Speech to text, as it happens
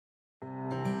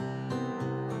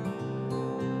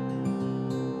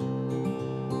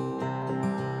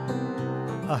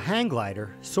A hang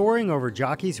glider soaring over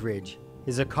Jockey's Ridge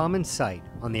is a common sight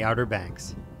on the Outer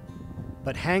Banks.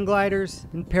 But hang gliders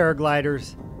and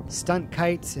paragliders, stunt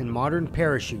kites and modern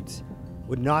parachutes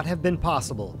would not have been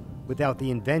possible without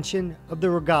the invention of the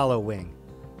Rogallo wing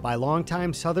by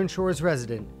longtime Southern Shores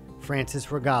resident Francis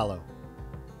Rogallo.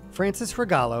 Francis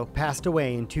Rogallo passed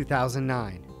away in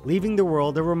 2009, leaving the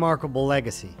world a remarkable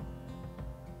legacy.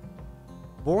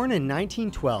 Born in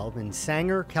 1912 in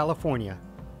Sanger, California,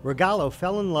 Rogallo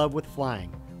fell in love with flying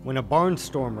when a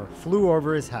barnstormer flew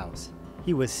over his house.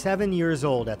 He was 7 years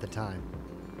old at the time.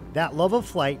 That love of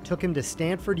flight took him to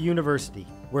Stanford University,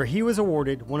 where he was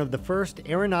awarded one of the first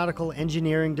aeronautical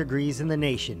engineering degrees in the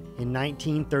nation in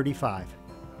 1935.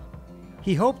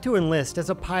 He hoped to enlist as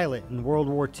a pilot in World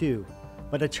War II,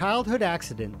 but a childhood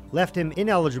accident left him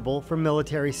ineligible for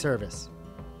military service.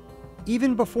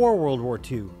 Even before World War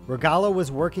II, Rogallo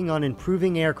was working on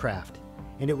improving aircraft,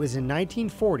 and it was in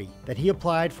 1940 that he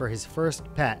applied for his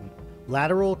first patent,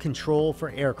 lateral control for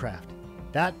aircraft.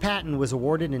 That patent was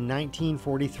awarded in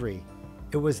 1943.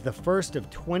 It was the first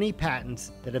of 20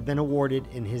 patents that have been awarded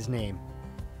in his name.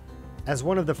 As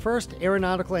one of the first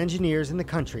aeronautical engineers in the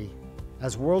country,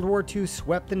 as World War II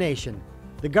swept the nation,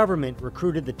 the government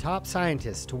recruited the top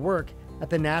scientists to work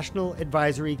at the National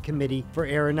Advisory Committee for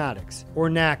Aeronautics, or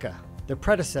NACA, the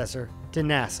predecessor to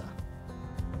NASA.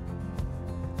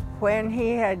 When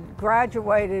he had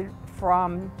graduated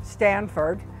from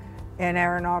Stanford in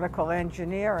aeronautical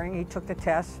engineering, he took the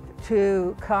test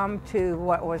to come to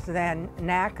what was then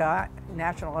NACA,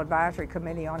 National Advisory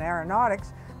Committee on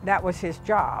Aeronautics. That was his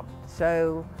job.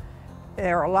 So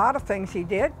there are a lot of things he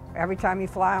did. Every time you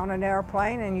fly on an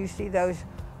airplane and you see those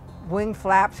wing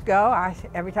flaps go,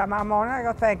 every time I'm on it, I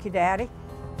go, "Thank you, Daddy."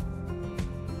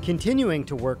 Continuing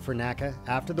to work for NACA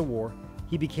after the war,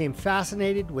 he became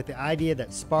fascinated with the idea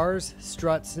that spars,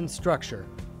 struts, and structure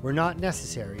were not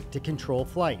necessary to control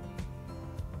flight.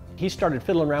 He started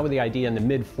fiddling around with the idea in the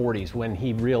mid-40s when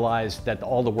he realized that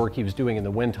all the work he was doing in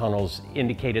the wind tunnels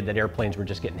indicated that airplanes were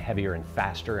just getting heavier and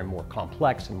faster and more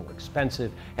complex and more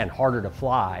expensive and harder to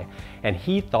fly. And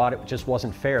he thought it just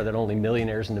wasn't fair that only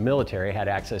millionaires in the military had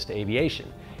access to aviation.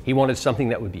 He wanted something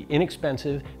that would be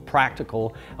inexpensive,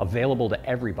 practical, available to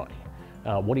everybody.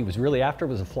 What he was really after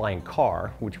was a flying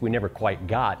car, which we never quite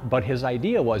got, but his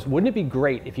idea was, wouldn't it be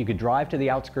great if you could drive to the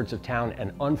outskirts of town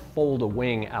and unfold a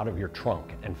wing out of your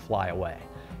trunk and fly away?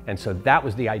 And so that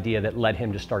was the idea that led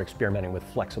him to start experimenting with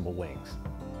flexible wings.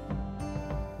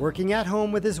 Working at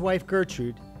home with his wife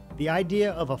Gertrude, the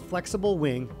idea of a flexible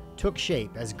wing took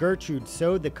shape as Gertrude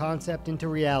sewed the concept into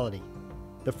reality.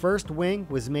 The first wing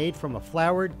was made from a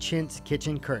flowered chintz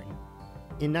kitchen curtain.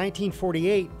 In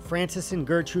 1948, Francis and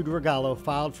Gertrude Rogallo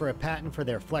filed for a patent for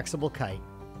their flexible kite.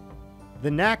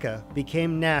 The NACA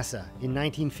became NASA in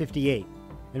 1958,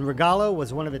 and Rogallo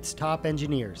was one of its top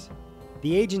engineers.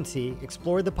 The agency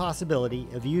explored the possibility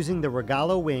of using the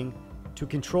Rogallo wing to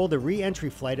control the re-entry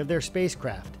flight of their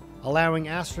spacecraft, allowing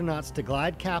astronauts to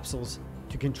glide capsules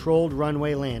to controlled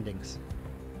runway landings.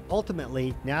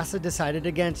 Ultimately, NASA decided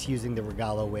against using the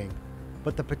Rogallo wing,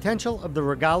 but the potential of the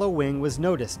Rogallo wing was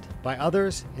noticed by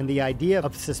others, and the idea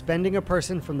of suspending a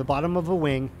person from the bottom of a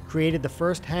wing created the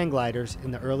first hang gliders in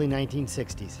the early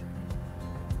 1960s.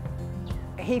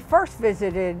 He first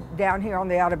visited down here on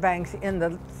the Outer Banks in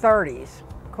the 30s.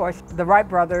 Of course, the Wright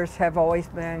brothers have always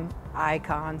been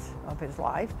icons of his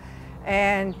life.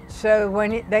 And so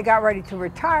when they got ready to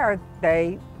retire,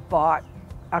 they bought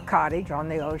a cottage on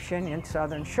the ocean in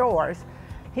Southern Shores.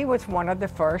 He was one of the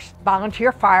first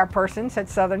volunteer fire persons at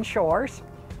Southern Shores.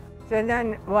 And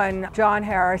then when John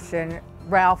Harris and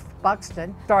Ralph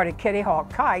Buxton started Kitty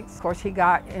Hawk Kites, of course he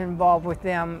got involved with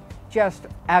them just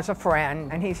as a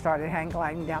friend, and he started hang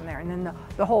gliding down there, and then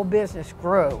the whole business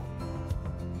grew.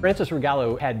 Francis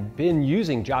Rogallo had been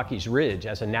using Jockey's Ridge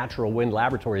as a natural wind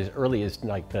laboratory as early as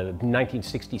like the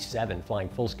 1967, flying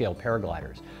full-scale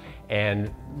paragliders.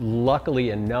 And luckily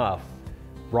enough,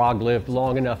 Rog lived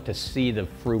long enough to see the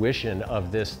fruition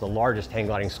of this, the largest hang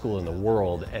gliding school in the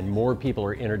world, and more people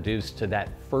are introduced to that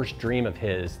first dream of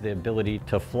his, the ability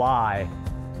to fly.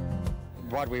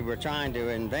 What we were trying to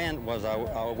invent was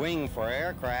a wing for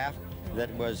aircraft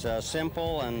that was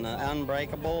simple and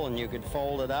unbreakable, and you could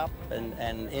fold it up and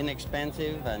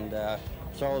inexpensive, and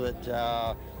so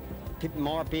that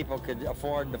more people could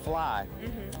afford to fly.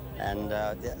 And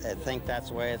I think that's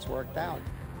the way it's worked out.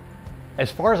 As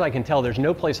far as I can tell, there's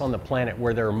no place on the planet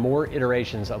where there are more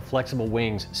iterations of flexible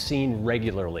wings seen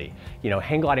regularly. You know,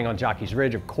 hang gliding on Jockey's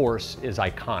Ridge, of course, is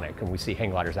iconic, and we see hang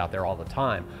gliders out there all the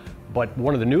time. But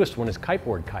one of the newest one is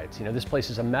kiteboard kites. You know, this place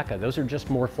is a mecca. Those are just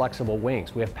more flexible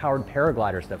wings. We have powered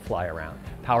paragliders that fly around,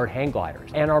 powered hang gliders,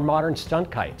 and our modern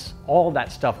stunt kites. All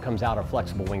that stuff comes out of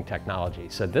flexible wing technology.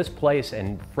 So this place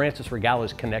and Francis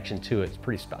Rogallo's connection to it is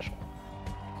pretty special.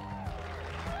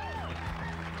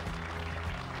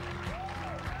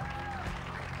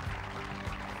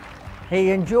 He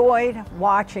enjoyed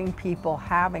watching people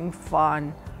having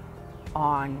fun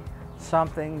on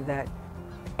something that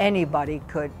anybody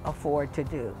could afford to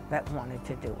do that wanted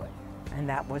to do it, and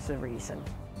that was the reason.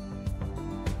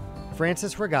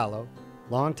 Francis Rogallo,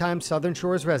 longtime Southern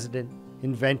Shores resident,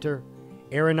 inventor,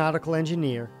 aeronautical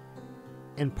engineer,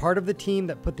 and part of the team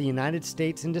that put the United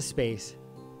States into space,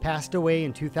 passed away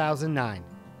in 2009,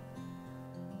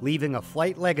 leaving a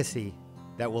flight legacy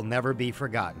that will never be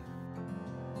forgotten.